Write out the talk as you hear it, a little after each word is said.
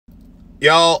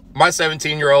Y'all, my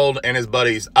 17-year-old and his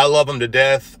buddies, I love them to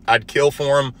death. I'd kill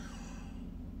for them,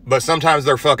 but sometimes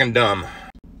they're fucking dumb.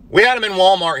 We had him in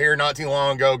Walmart here not too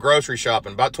long ago, grocery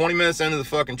shopping. About 20 minutes into the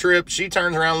fucking trip, she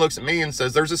turns around, looks at me, and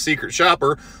says, there's a secret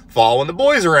shopper following the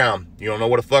boys around. You don't know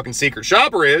what a fucking secret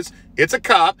shopper is? It's a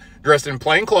cop dressed in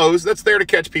plain clothes that's there to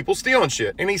catch people stealing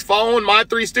shit. And he's following my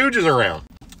Three Stooges around.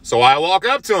 So I walk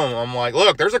up to him. I'm like,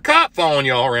 look, there's a cop following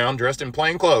y'all around dressed in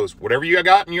plain clothes. Whatever you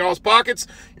got in y'all's pockets,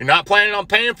 you're not planning on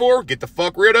paying for, get the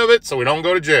fuck rid of it so we don't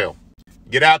go to jail.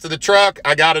 Get out to the truck.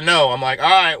 I got to know. I'm like, all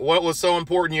right, what was so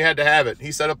important you had to have it?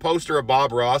 He said a poster of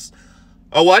Bob Ross.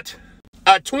 A what?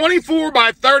 A 24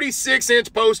 by 36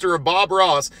 inch poster of Bob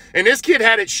Ross. And this kid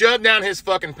had it shoved down his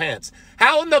fucking pants.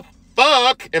 How in the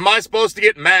fuck am I supposed to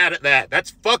get mad at that?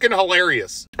 That's fucking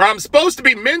hilarious. Or I'm supposed to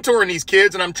be mentoring these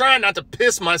kids and I'm trying not to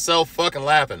piss myself fucking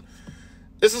laughing.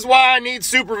 This is why I need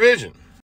supervision.